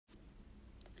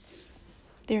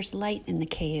There's light in the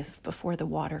cave before the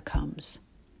water comes.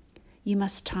 You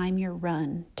must time your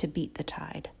run to beat the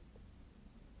tide.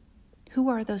 Who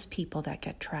are those people that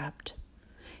get trapped?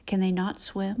 Can they not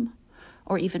swim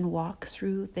or even walk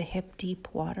through the hip-deep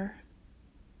water?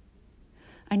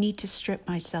 I need to strip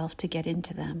myself to get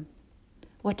into them.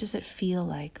 What does it feel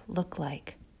like, look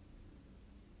like?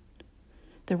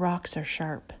 The rocks are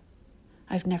sharp.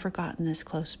 I've never gotten this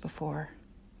close before.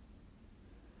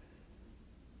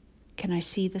 Can I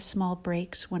see the small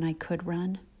breaks when I could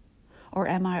run? Or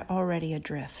am I already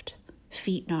adrift,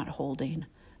 feet not holding,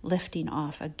 lifting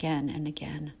off again and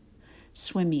again,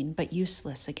 swimming but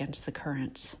useless against the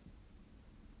currents?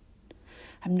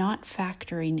 I'm not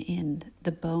factoring in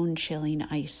the bone-chilling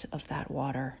ice of that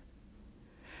water.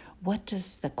 What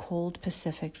does the cold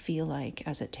Pacific feel like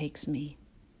as it takes me?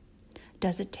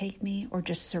 Does it take me or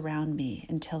just surround me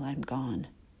until I'm gone?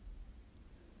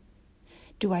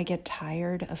 Do I get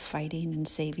tired of fighting and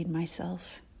saving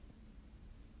myself?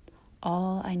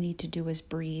 All I need to do is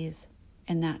breathe,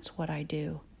 and that's what I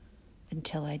do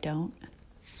until I don't.